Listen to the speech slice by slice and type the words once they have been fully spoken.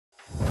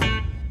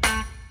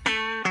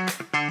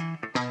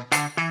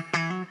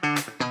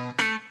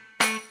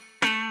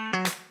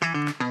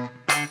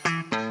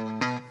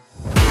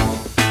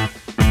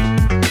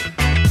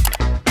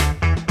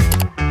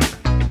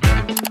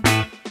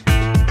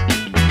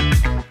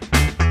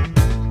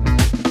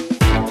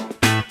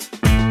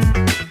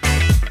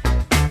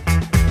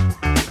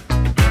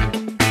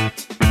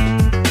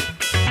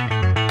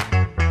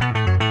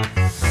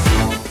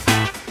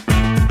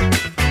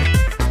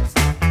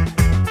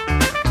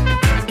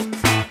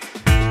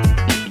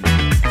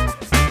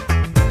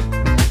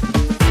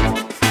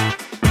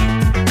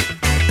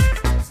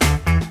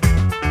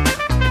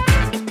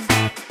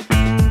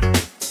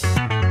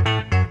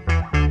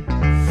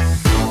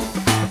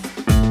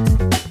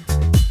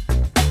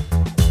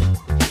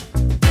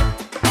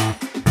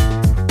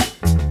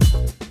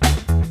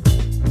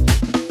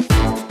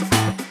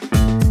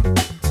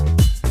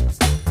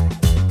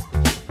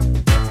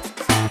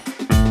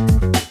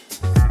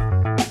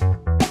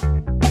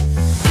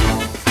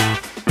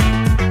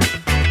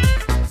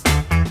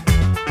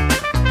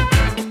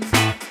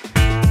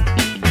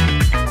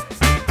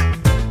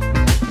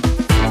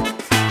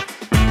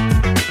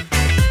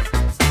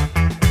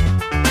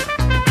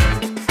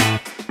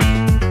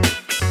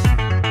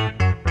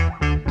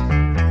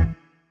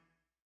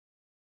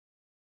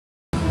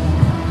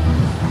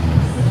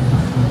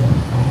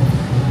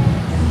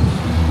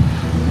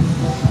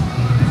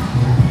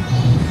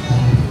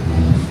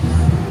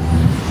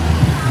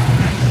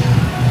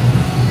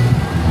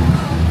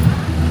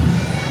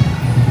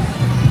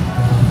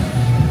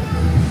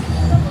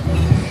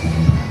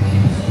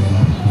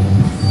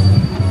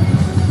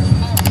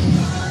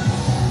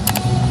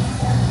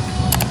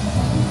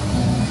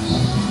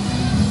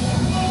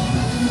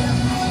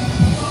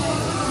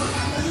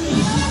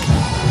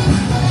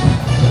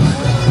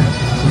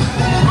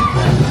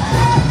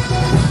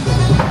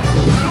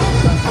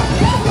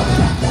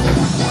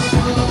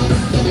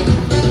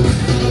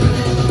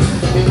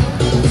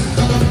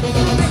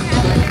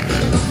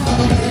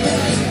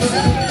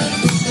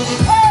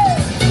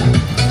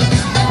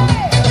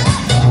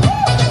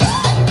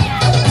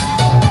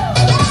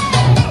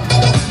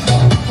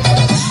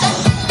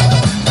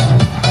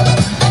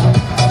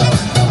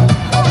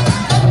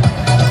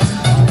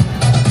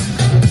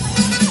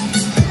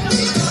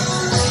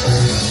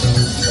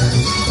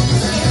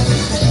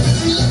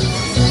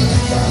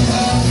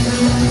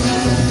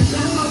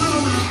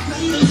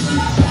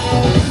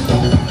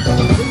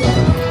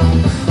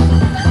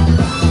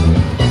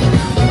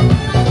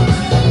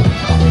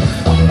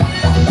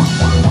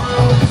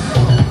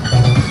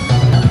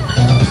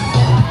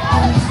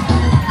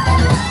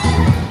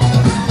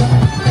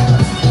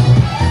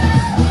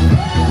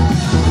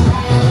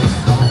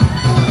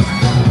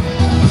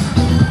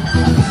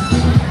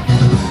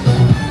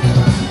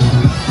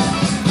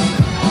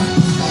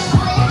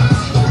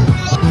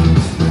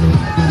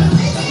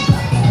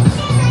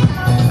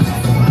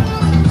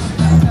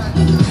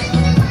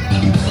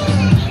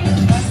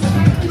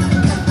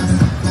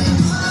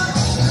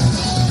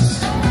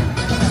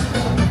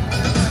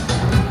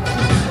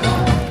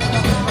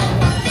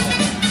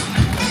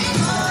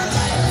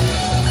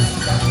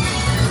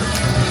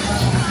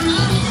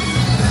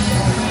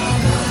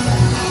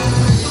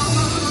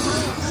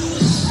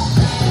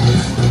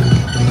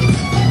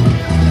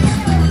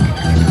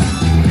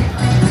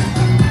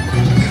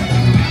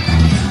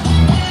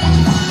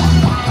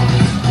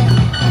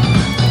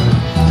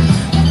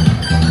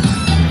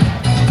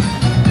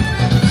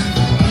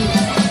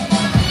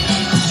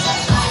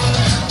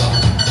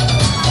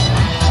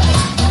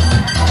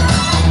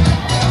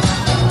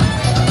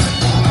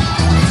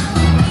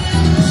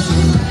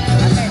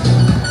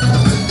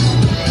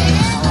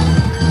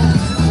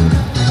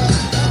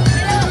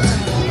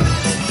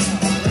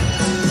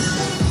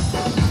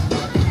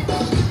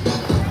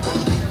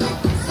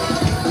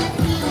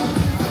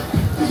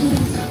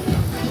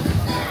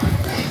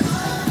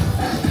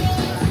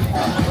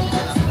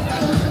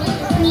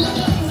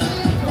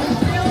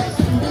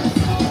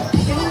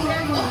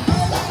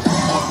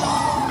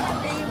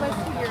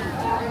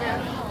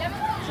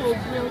So,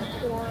 grilled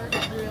pork,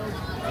 grilled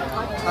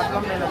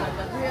Tatlong melon.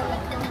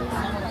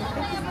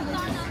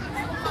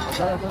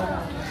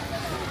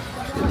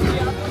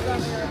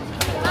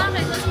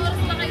 Bakit? Mas oras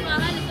ba kayo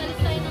mahal?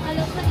 Alis tayo ng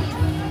alaw sa dito.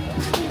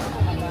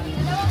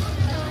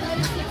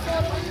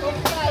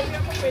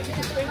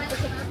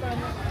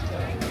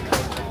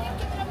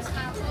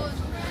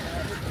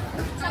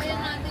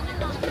 Sayang natin yung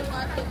mga 2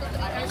 hours to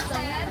 3 hours na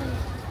yan.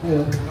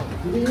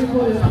 Hindi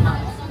po yun.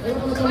 Ayun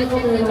po sa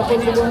mga may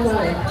mapuntubuan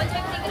tayo.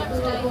 150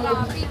 grams tayo.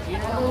 Coffee.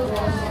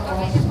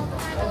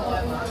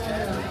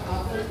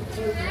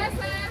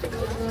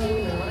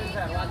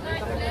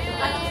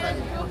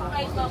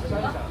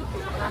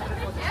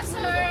 Yes,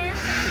 sir.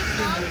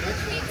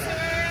 Sweet,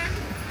 sir.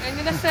 Ayun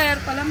nila, sir.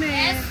 Palamig.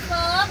 Yes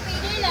po.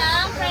 Pili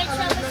lang. Fried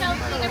shop sa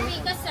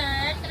pika-pika,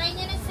 sir. Try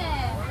niyo na,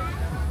 sir.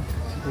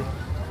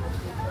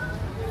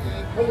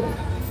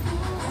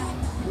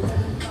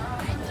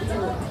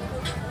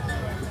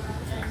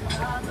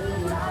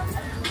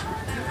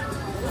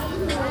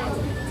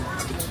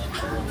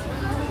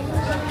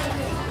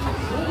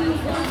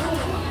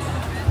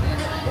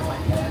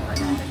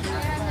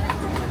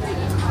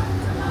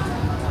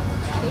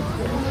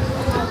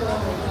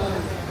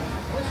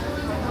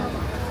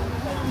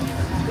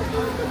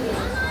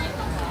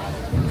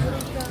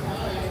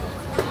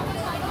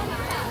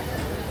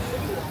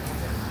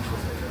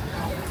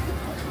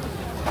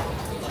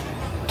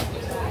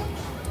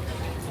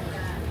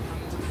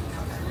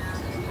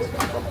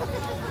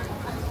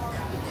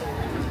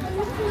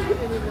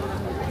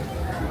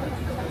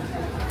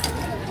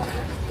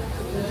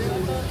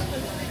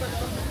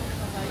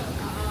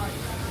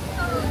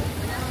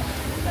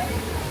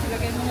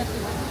 Lagay mo na ito.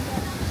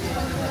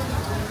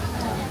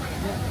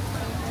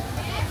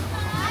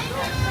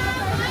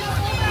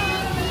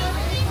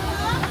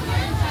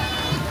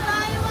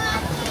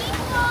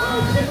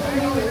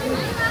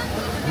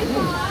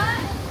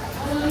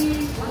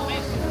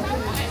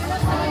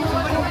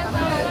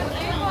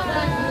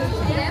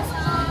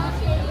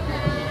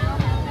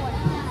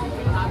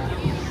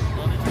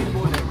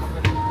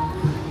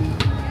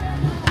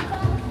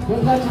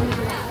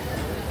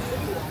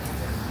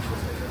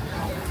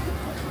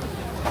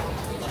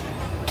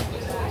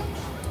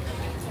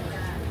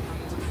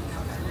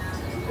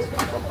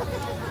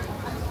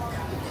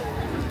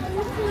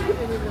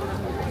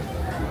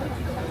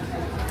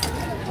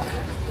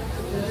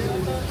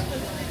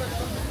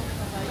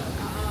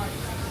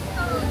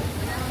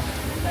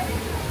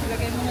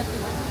 Lagay mo na ito.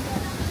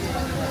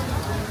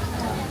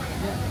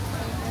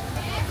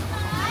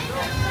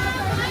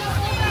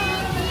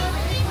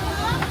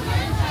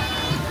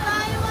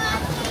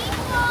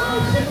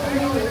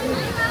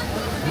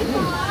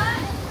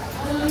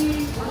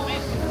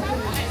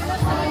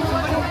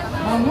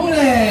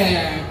 Mamule!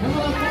 Come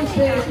on,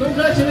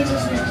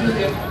 congratulations, Miss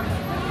Juliet.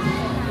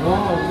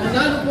 Wow,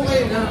 nanalo po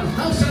kayo ng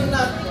house and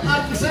lot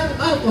at isang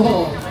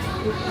alcohol.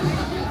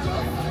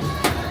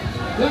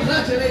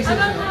 Congratulations.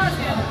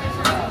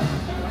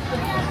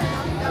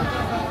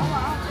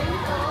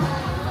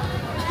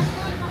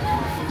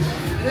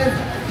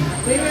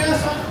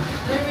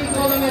 May we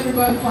calling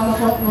everybody para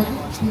po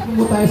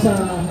magpupunta tayo sa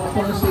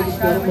front stage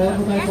pero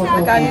meron po tayo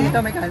photo. Kanin ito,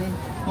 may kanin.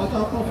 Photo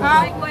po.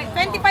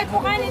 25 po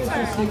kanin,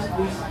 sir. Stage,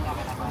 please.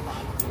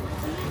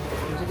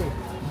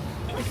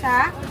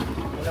 Isa.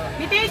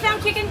 Dito isang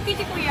chicken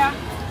kitty, kuya.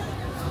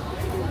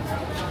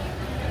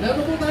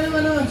 Meron po tayo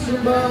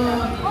Zumba.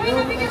 Uy,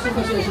 nabigyan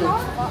pa sa dito?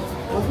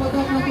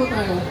 Magpagkak na po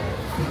tayo.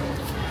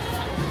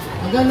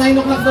 Hanggang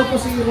 9 o'clock daw po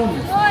si Rom.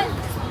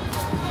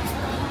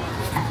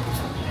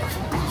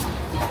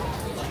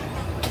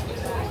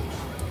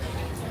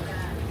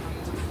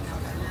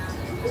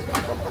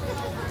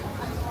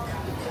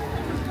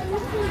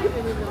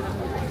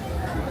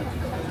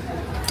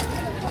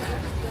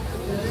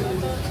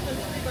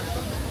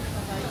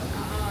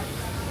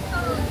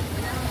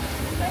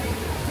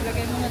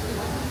 Lagay mo na ito.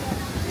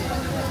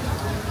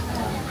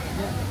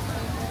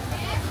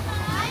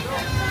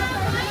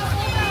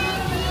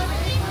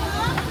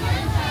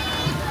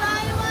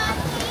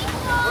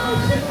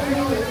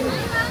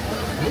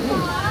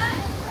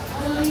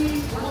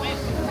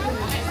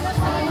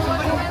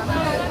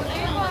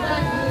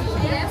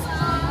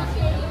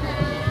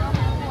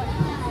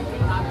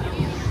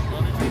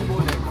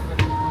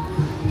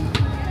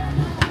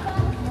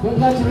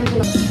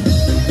 Congratulations.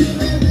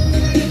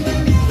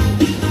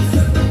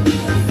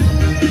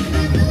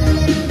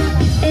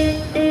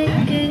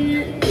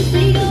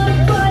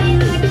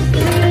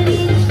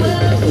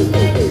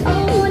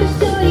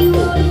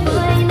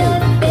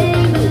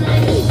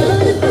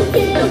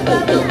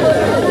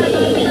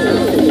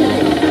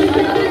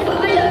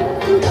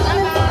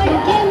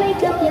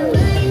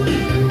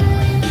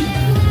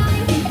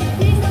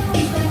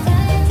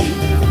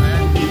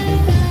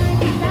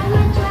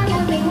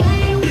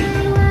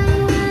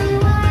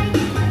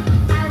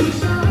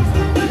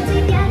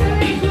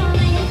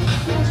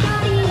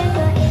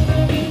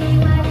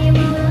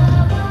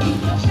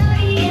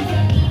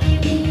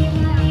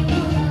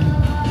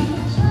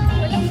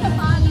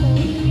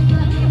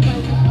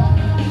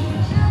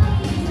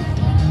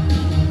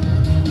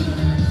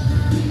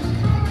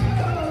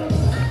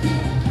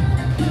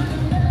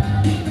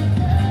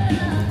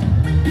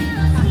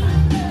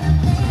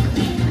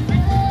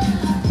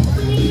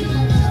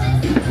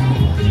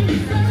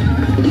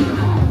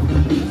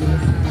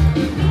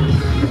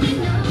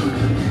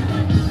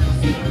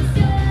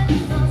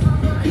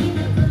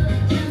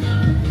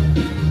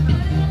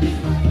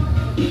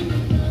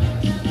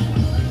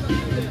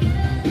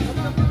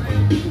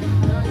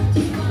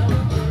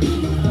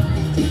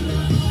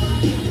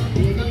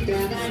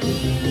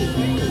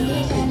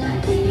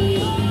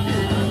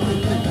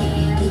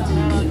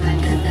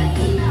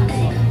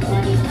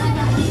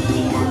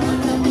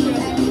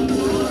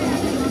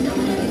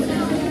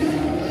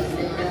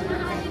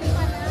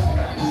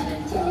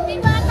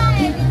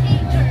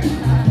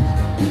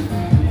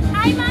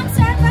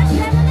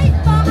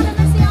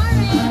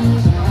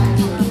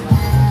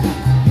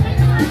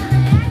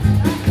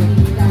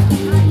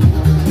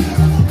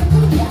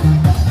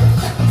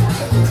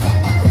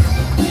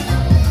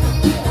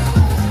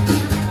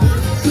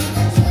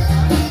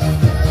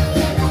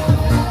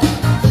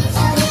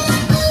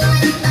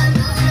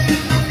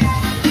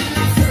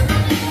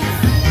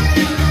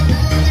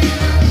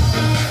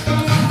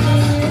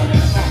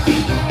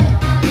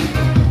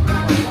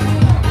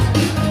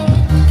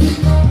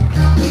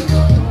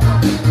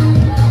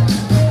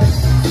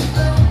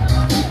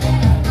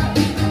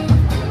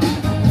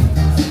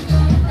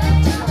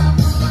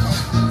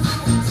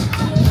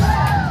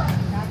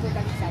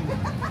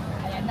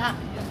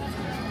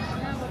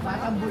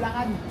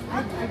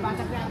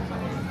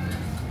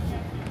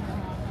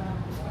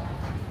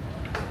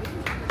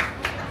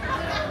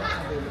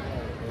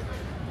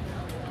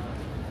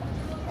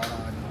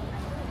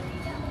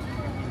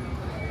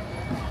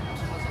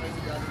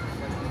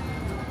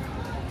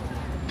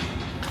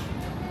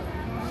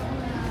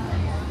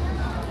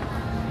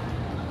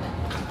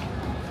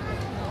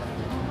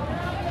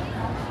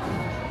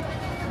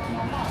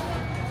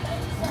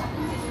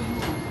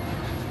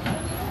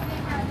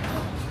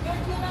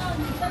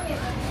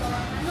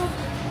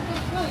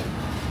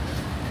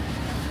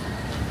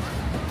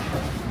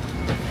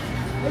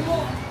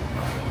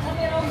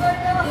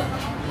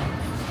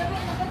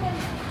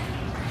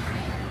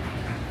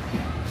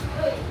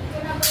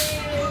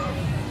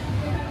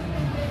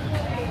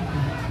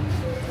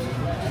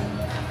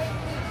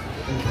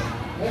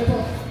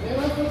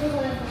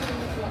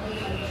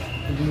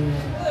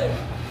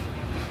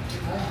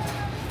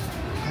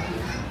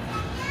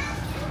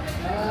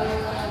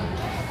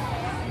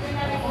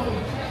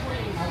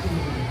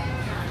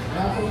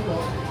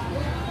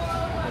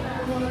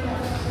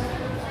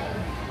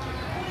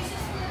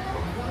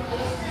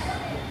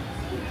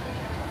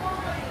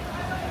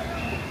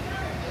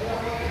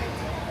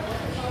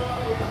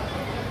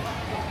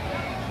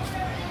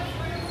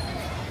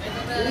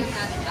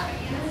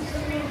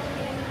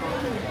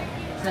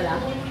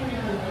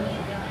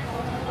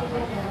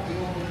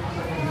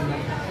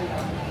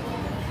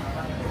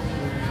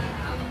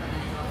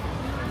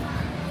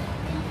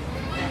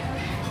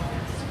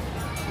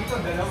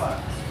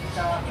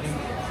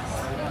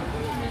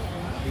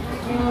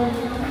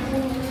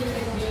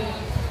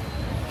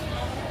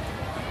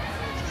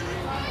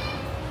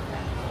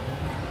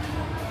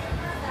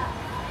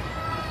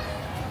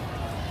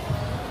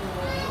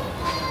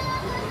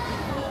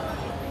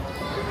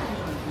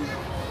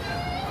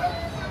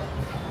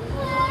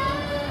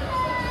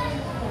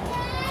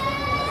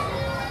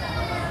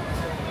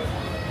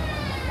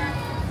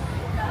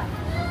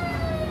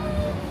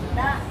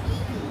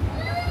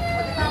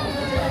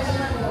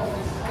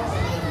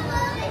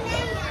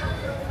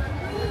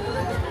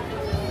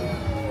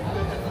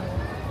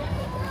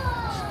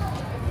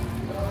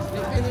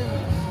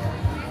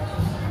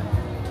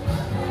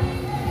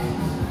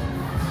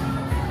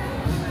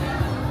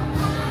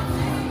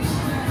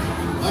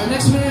 Our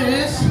next winner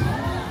is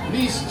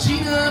Miss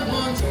Gina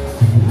Bont.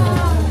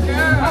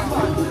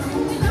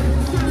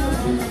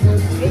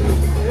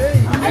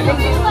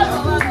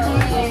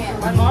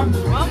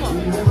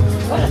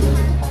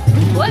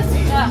 What's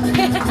up?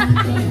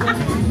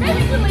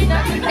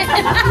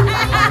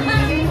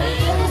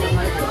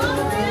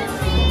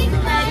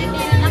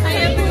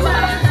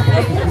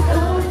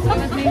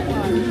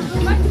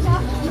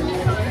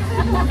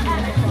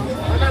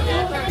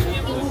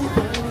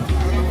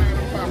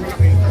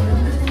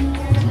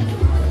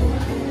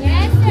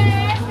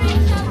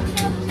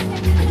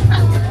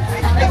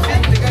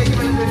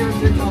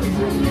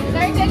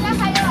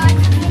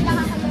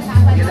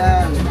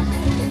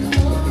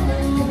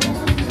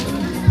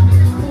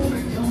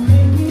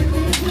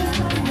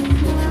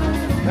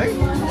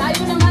 Hey?